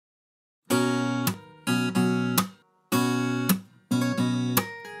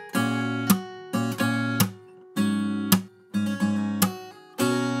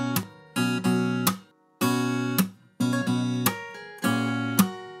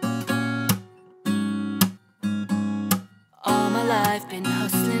life, been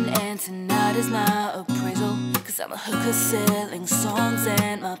hustling, and tonight is my appraisal. Cause I'm a hooker selling songs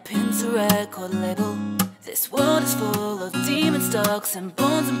and my pin's a record label. This world is full of demon stocks and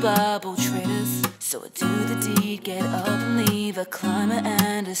bones and Bible traders. So I do the deed, get up and leave a climber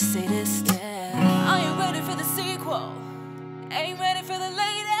and a sadist, yeah. I ain't ready for the sequel, ain't ready for the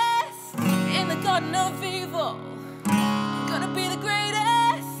latest. In the garden of evil, I'm gonna be the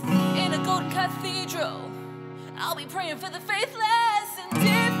greatest. In a golden cathedral, I'll be praying for the faithless. And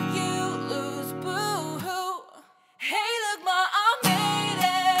if you lose, boo-hoo. Hey, look, ma, I made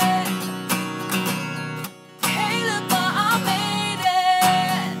it. Hey, look, ma, I made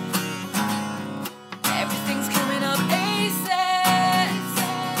it. Everything's coming up aces.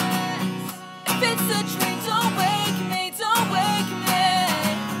 If it's a dream, don't wake me, don't wake me.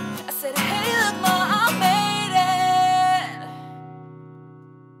 I said, hey, look, ma, I made it.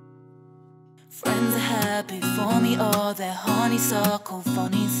 Friends are happy for me, all their honeysuckle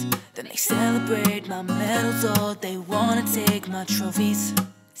phonies. Then they celebrate my medals, or they wanna take my trophies.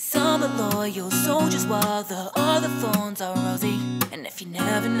 Some are loyal soldiers while the other thorns are rosy. And if you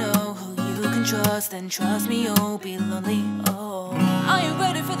never know who you can trust, then trust me, you'll be lonely. Oh, I ain't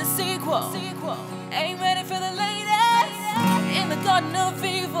ready for the sequel, ain't ready for the latest. In the garden of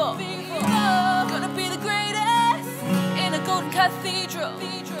evil, gonna be the greatest. In a golden cathedral,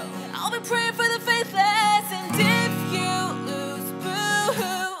 I'll be praying for the faithless. And if you lose,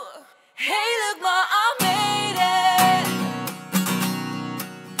 boo-hoo. Hey, look, ma, I made it.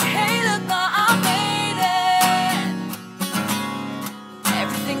 Hey, look, ma, I made it.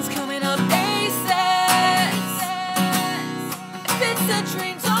 Everything's coming up aces. If it's a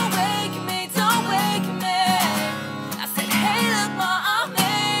dream, don't wake me, don't wake me. I said, hey, look, ma, I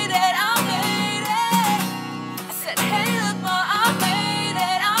made it, I made it. I said, hey, look, ma, I made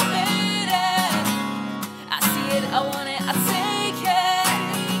it, I made it. I see it, I want it, I take it.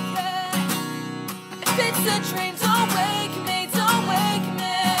 If it's a dream, don't wake me, don't wake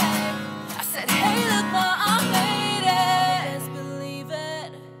me. I said, hey, look, ma, I made it. Best believe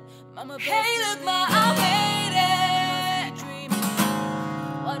it, mama. Hey, look, ma, I made it.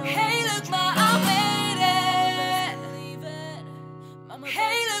 Hey,